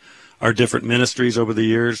with our different ministries over the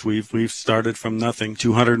years. We've started from nothing,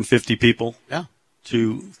 250 people. Yeah.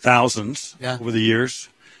 To thousands. Yeah. Over the years,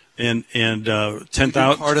 and 10,000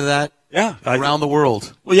 part of that. Yeah, around the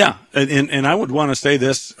world. Well, yeah, and I would want to say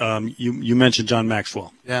this. You mentioned John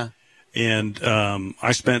Maxwell. Yeah. And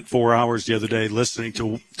I spent 4 hours the other day listening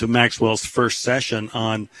to Maxwell's first session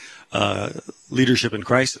on leadership in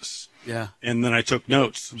crisis. Yeah. And then I took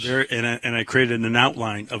notes and I created an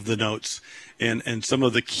outline of the notes and some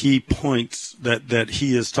of the key points that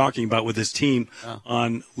he is talking about with his team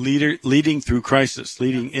on leading through crisis,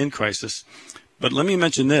 leading in crisis. But let me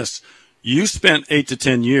mention this. You spent 8 to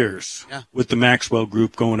 10 years with the Maxwell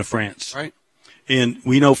Group going to France. Right. And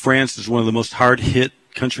we know France is one of the most hard-hit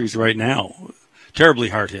countries right now, terribly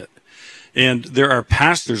hard-hit. And there are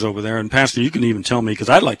pastors over there. And, Pastor, you can even tell me, because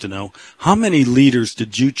I'd like to know, how many leaders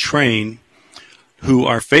did you train who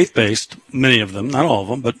are faith-based, many of them, not all of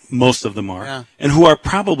them, but most of them are, and who are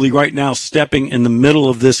probably right now stepping in the middle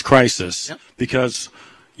of this crisis because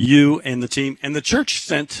you and the team and the church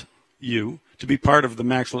sent you to be part of the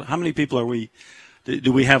Maxwell. How many people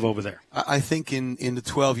do we have over there? I think in the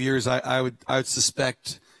 12 years, I would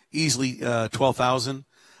suspect easily 12,000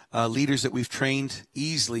 leaders that we've trained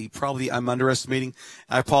easily. Probably I'm underestimating.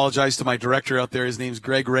 I apologize to my director out there. His name's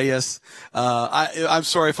Greg Reyes. I'm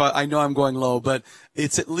sorry if I know I'm going low, but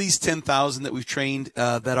it's at least 10,000 that we've trained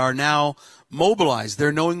that are now mobilized.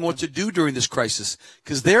 They're knowing what to do during this crisis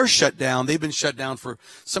because they're shut down. They've been shut down for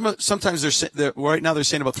sometimes they're right now they're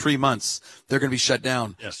saying about 3 months they're going to be shut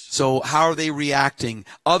down. Yes. So how are they reacting?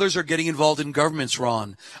 Others are getting involved in governments,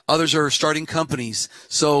 Ron. Others are starting companies.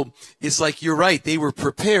 So it's like you're right. They were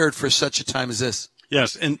prepared for such a time as this.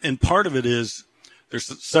 Yes, and part of it is there's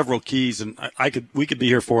several keys, and we could be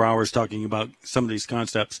here 4 hours talking about some of these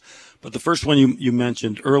concepts. But the first one you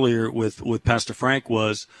mentioned earlier with Pastor Frank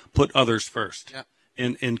was put others first. Yeah.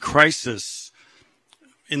 In crisis,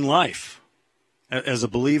 in life, as a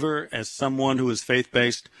believer, as someone who is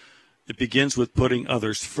faith-based, it begins with putting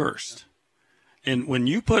others first. Yeah. And when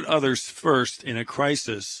you put others first in a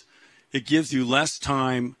crisis, it gives you less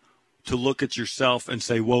time to look at yourself and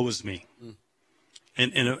say, woe is me. Mm.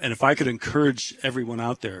 And if I could encourage everyone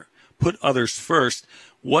out there, put others first.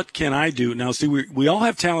 What can I do? Now, see, we all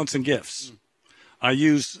have talents and gifts. Mm. I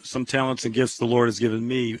use some talents and gifts the Lord has given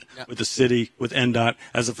me with the city, with NDOT,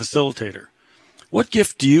 as a facilitator. What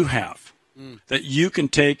gift do you have that you can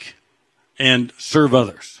take and serve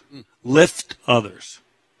others, lift others,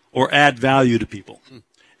 or add value to people?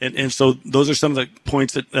 And so those are some of the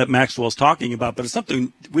points that Maxwell's talking about, but it's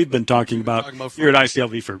something we've been talking about here at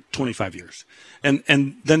ICLV for 25 years. And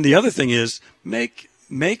then the other thing is make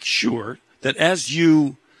sure that as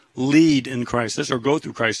you lead in crisis or go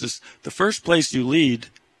through crisis, the first place you lead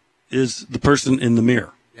is the person in the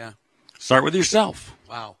mirror. Yeah. Start with yourself.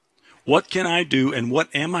 Wow. What can I do and what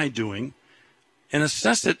am I doing? And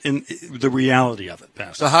assess it in the reality of it,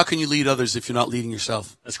 Pastor. So how can you lead others if you're not leading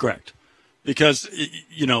yourself? That's correct. Because,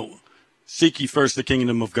 seek ye first the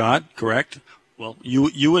kingdom of God, correct? Well,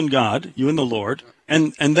 you and God, you and the Lord,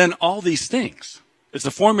 and then all these things. It's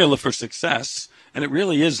a formula for success, and it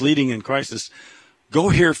really is leading in crisis. Go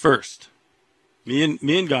here first, me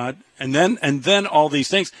and God, and then all these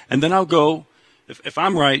things, and then I'll go. If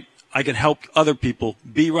I'm right, I can help other people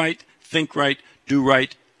be right, think right, do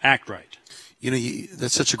right, act right. You know,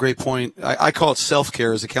 that's such a great point. I call it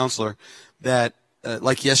self-care as a counselor, that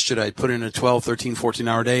like yesterday, I put in a 12, 13,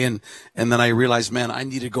 14-hour day, and then I realized, man, I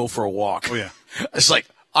need to go for a walk. Oh, yeah. It's like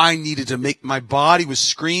I needed to make – my body was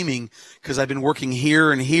screaming because I've been working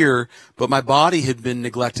here and here, but my body had been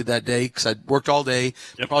neglected that day because I'd worked all day.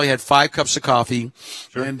 Yep. Probably had 5 cups of coffee.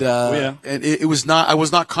 Sure. And and it was not – I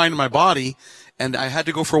was not kind to my body, and I had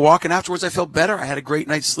to go for a walk, and afterwards I felt better. I had a great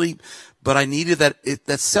night's sleep, but I needed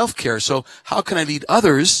that self-care. So how can I lead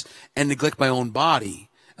others and neglect my own body?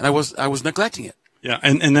 And I was neglecting it. Yeah,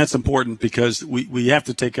 and that's important because we have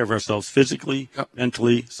to take care of ourselves physically, yep.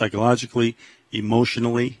 mentally, psychologically,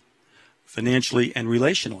 emotionally, financially, and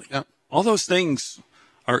relationally. Yep. All those things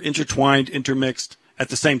are intertwined, intermixed at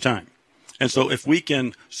the same time. And so if we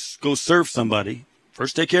can go serve somebody,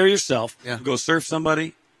 first take care of yourself, go serve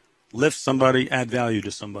somebody, lift somebody, add value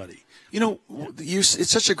to somebody. You know,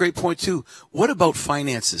 it's such a great point, too. What about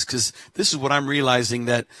finances? Because this is what I'm realizing,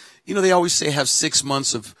 that, you know, they always say have 6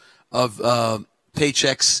 months of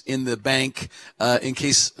paychecks in the bank in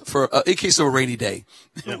case of a rainy day.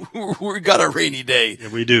 Yeah. We got a rainy day. Yeah,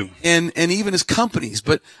 we do. And even as companies,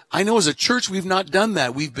 but I know as a church we've not done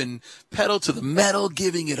that. We've been pedal to the metal,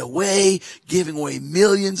 giving away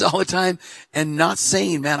millions all the time, and not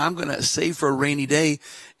saying, man, I'm going to save for a rainy day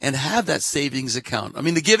and have that savings account. I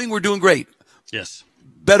mean, the giving, we're doing great. Yes.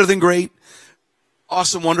 Better than great.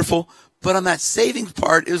 Awesome, wonderful. But on that savings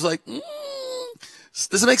part, it was like,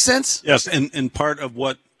 does it make sense? Yes, and part of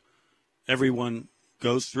what everyone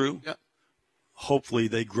goes through, hopefully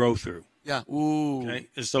they grow through. Yeah. Ooh. Okay.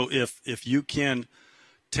 So if you can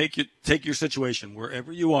take your situation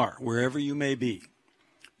wherever you are, wherever you may be,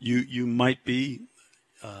 you might be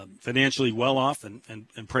financially well off,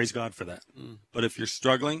 and praise God for that. But if you're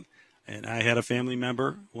struggling, and I had a family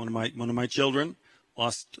member, one of my children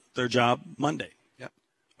lost their job Monday. Yep.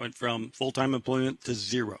 Went from full-time employment to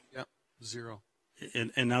zero. Yep. Zero.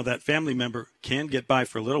 And now that family member can get by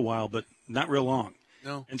for a little while, but not real long.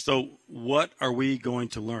 No. And so what are we going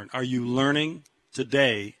to learn? Are you learning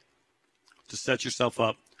today to set yourself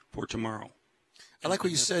up for tomorrow? I like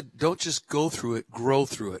what you said. Don't just go through it, grow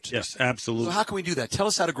through it. Yes, absolutely. So how can we do that? Tell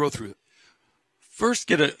us how to grow through it.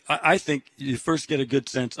 I think you first get a good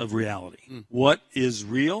sense of reality. What is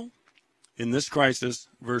real in this crisis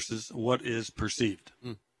versus what is perceived?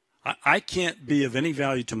 I can't be of any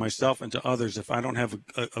value to myself and to others if I don't have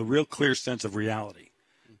a real clear sense of reality.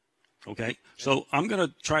 Okay? So I'm going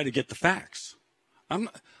to try to get the facts.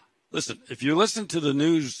 Listen, if you listen to the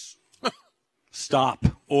news, stop,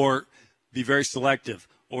 or be very selective,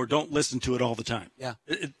 or don't listen to it all the time. Yeah.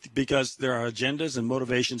 Because there are agendas and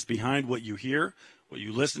motivations behind what you hear, what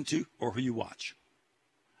you listen to, or who you watch.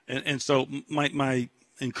 And so my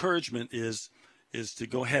encouragement is to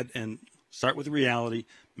go ahead and start with reality,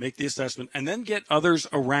 make the assessment, and then get others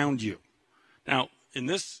around you. Now, in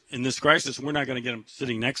this crisis, we're not going to get them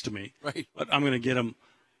sitting next to me, right? But I'm going to get them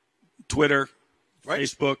Twitter, right.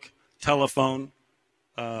 Facebook, telephone,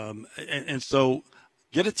 and so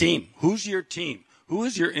get a team. Who's your team? Who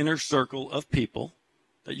is your inner circle of people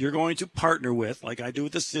that you're going to partner with, like I do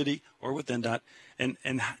with the city or with NDOT,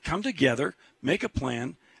 and come together, make a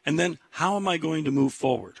plan, and then how am I going to move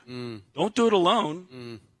forward? Don't do it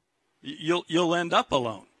alone. You'll end up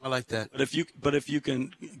alone. I like that. But if you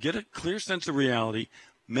can get a clear sense of reality,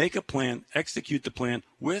 make a plan, execute the plan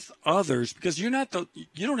with others, because you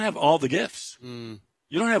don't have all the gifts. You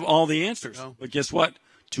don't have all the answers. No. But guess what?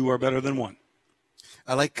 2 are better than 1.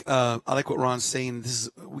 I like what Ron's saying.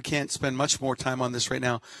 We can't spend much more time on this right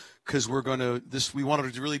now, because we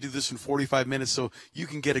wanted to really do this in 45 minutes so you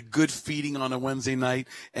can get a good feeding on a Wednesday night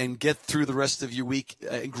and get through the rest of your week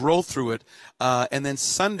and grow through it. And then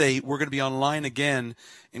Sunday, we're going to be online again,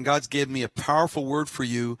 and God's given me a powerful word for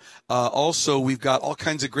you. Also, we've got all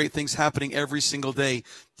kinds of great things happening every single day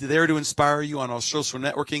there to inspire you on our social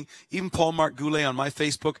networking. Even Paul Mark Goulet on my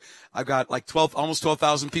Facebook. I've got like almost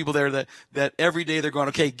 12,000 people there that every day they're going,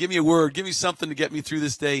 okay, give me a word, give me something to get me through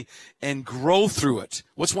this day and grow through it.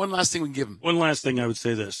 What's one last thing we can give them? One last thing I would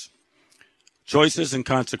say this. Choices and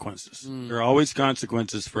consequences. There are always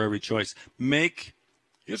consequences for every choice.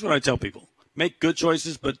 Here's what I tell people. Make good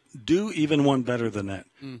choices, but do even one better than that.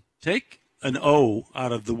 Take an O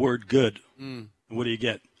out of the word good. And what do you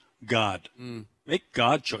get? God. Make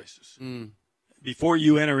God choices. Before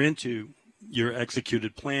you enter into your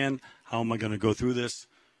executed plan, how am I going to go through this?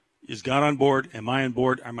 Is God on board? Am I on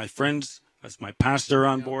board? Are my friends, is my pastor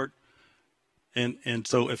on board? And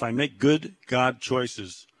so if I make good God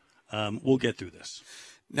choices, we'll get through this.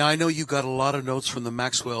 Now, I know you got a lot of notes from the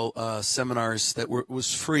Maxwell seminars that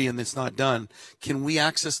was free and it's not done. Can we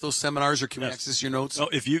access those seminars, or can we access your notes? So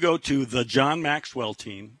if you go to the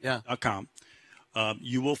johnmaxwellteam.com,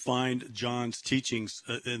 you will find John's teachings,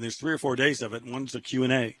 and there's 3 or 4 days of it. And one's a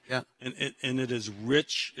Q&A. Yeah. And it is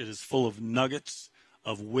rich. It is full of nuggets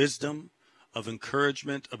of wisdom, of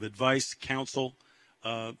encouragement, of advice, counsel,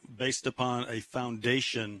 based upon a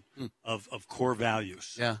foundation of core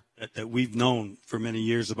values that we've known for many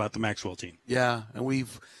years about the Maxwell team. Yeah, and we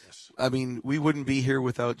wouldn't be here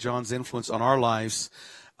without John's influence on our lives.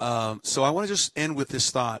 So I want to just end with this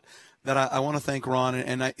thought that I want to thank Ron,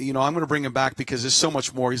 and I'm going to bring him back because there's so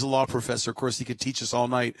much more. He's a law professor. Of course, he could teach us all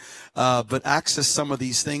night, but access some of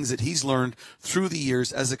these things that he's learned through the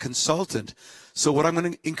years as a consultant. So what I'm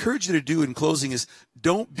going to encourage you to do in closing is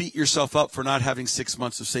don't beat yourself up for not having 6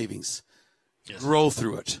 months of savings. Yes. Grow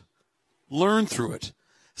through it. Learn through it.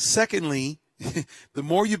 Secondly, the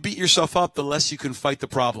more you beat yourself up, the less you can fight the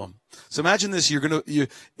problem. So imagine this: you're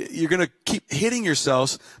gonna keep hitting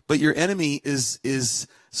yourselves, but your enemy is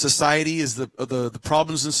society, is the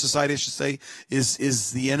problems in society, I should say,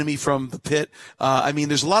 is the enemy from the pit.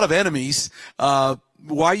 There's a lot of enemies.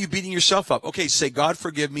 Why are you beating yourself up? Okay, say, God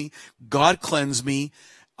forgive me, God cleanse me.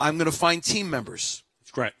 I'm going to find team members. That's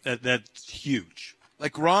correct. That's huge.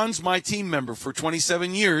 Like Ron's my team member for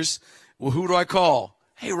 27 years. Well, who do I call?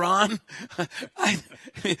 Hey, Ron.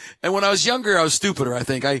 And when I was younger, I was stupider, I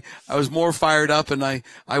think. I was more fired up, and I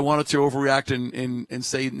wanted to overreact and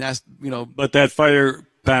say, But that fire,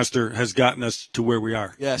 Pastor, has gotten us to where we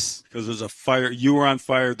are. Yes. Because there's a fire. You were on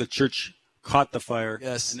fire. The church caught the fire.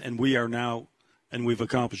 Yes. And we are now, and we've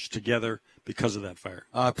accomplished together because of that fire.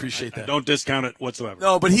 I appreciate that. I don't discount it whatsoever.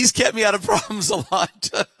 No, but he's kept me out of problems a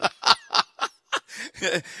lot.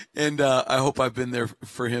 And I hope I've been there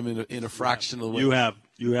for him in a fraction of the way.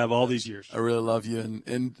 You have all these years. I really love you,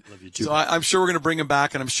 and love you too. So I'm sure we're going to bring him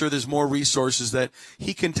back, and I'm sure there's more resources that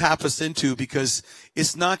he can tap us into, because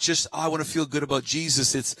it's not just, I want to feel good about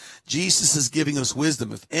Jesus. It's Jesus is giving us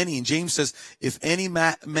wisdom. And James says, if any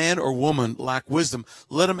man or woman lack wisdom,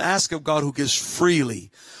 let him ask of God, who gives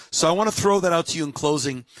freely. So I want to throw that out to you in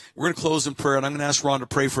closing. We're going to close in prayer, and I'm going to ask Ron to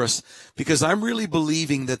pray for us, because I'm really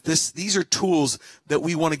believing that these are tools that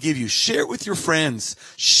we want to give you. Share it with your friends.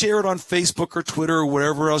 Share it on Facebook or Twitter or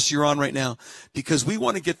wherever else you're on right now, because we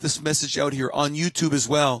want to get this message out here on YouTube as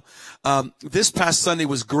well. This past Sunday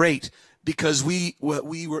was great because we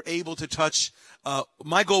were able to touch,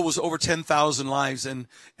 my goal was over 10,000 lives, and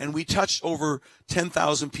we touched over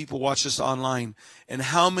 10,000 people watch us online. And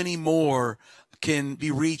how many more can be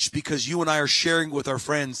reached because you and I are sharing with our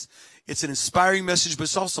friends? It's an inspiring message, but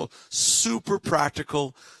it's also super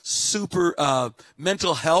practical, super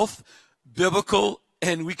mental health, biblical,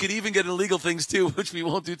 and we could even get into legal things too, which we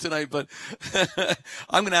won't do tonight. But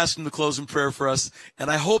I'm going to ask him to close in prayer for us, and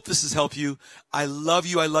I hope this has helped you. I love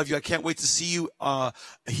you. I love you. I can't wait to see you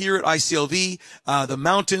here at ICLV, the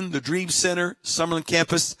Mountain, the Dream Center, Summerlin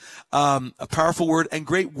campus. A powerful word and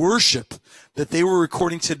great worship that they were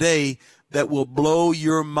recording today that will blow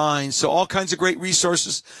your mind. So all kinds of great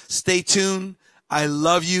resources. Stay tuned. I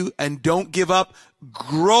love you, and don't give up.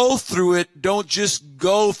 Grow through it. Don't just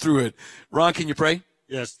go through it. Ron, can you pray?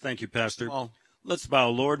 Yes, thank you, Pastor. Let's bow.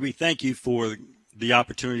 Lord, we thank you for the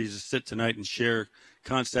opportunity to sit tonight and share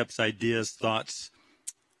concepts, ideas, thoughts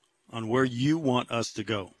on where you want us to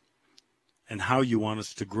go and how you want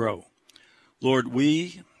us to grow. Lord,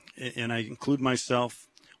 we, and I include myself,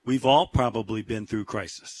 we've all probably been through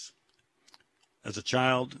crisis. As a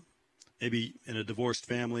child, maybe in a divorced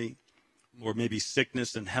family, or maybe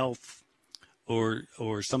sickness and health,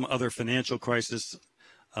 or some other financial crisis,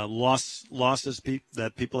 losses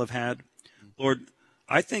that people have had. Lord,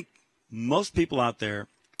 I think most people out there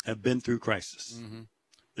have been through crisis. Mm-hmm.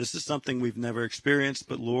 This is something we've never experienced,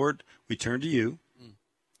 but Lord, we turn to you.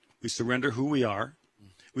 We surrender who we are.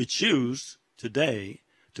 We choose today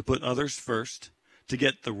to put others first, to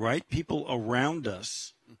get the right people around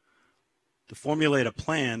us, to formulate a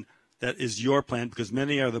plan that is your plan, because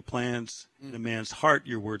many are the plans in a man's heart,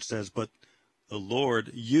 your word says, but the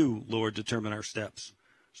Lord, you, Lord, determine our steps.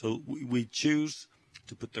 So we choose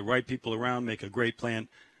to put the right people around, make a great plan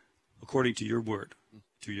according to your word.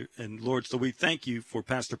 And Lord, so we thank you for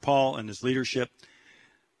Pastor Paul and his leadership,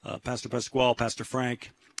 Pastor Pasquel, Pastor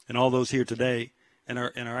Frank, and all those here today, and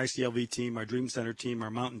our ICLV team, our Dream Center team,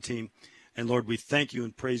 our Mountain team. And Lord, we thank you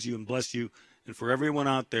and praise you and bless you. And for everyone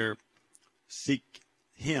out there, seek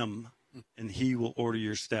him, and he will order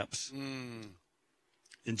your steps.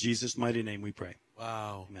 In Jesus' mighty name we pray.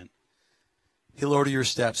 Wow. Amen. He'll order your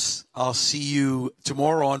steps. I'll see you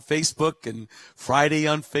tomorrow on Facebook and Friday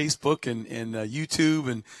on Facebook and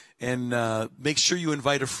YouTube, and make sure you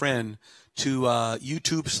invite a friend to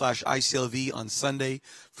YouTube/ICLV on Sunday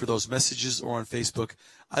for those messages, or on Facebook.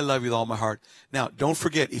 I love you with all my heart. Now, don't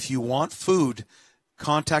forget, if you want food,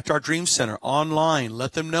 contact our Dream Center online.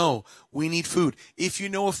 Let them know we need food. If you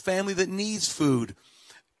know a family that needs food,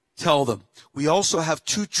 tell them. We also have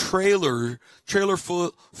 2 trailer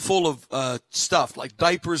full of stuff like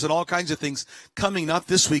diapers and all kinds of things coming, not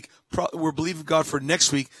this week. We're believing God for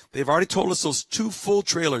next week. They've already told us those 2 full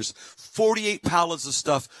trailers, 48 pallets of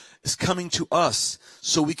stuff is coming to us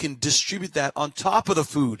so we can distribute that on top of the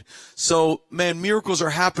food. So, man, miracles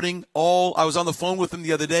are happening. I was on the phone with them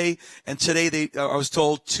the other day, and today I was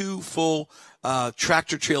told 2 full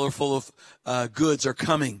tractor trailer full of goods are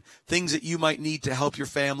coming, things that you might need to help your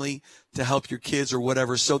family, to help your kids or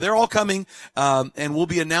whatever. So they're all coming, and we'll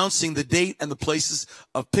be announcing the date and the places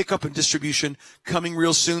of pickup and distribution coming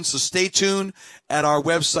real soon. So stay tuned at our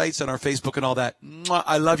websites and our Facebook and all that. Mwah,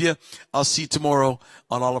 I love you. I'll see you tomorrow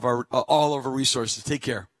on all of our resources. Take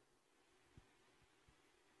care.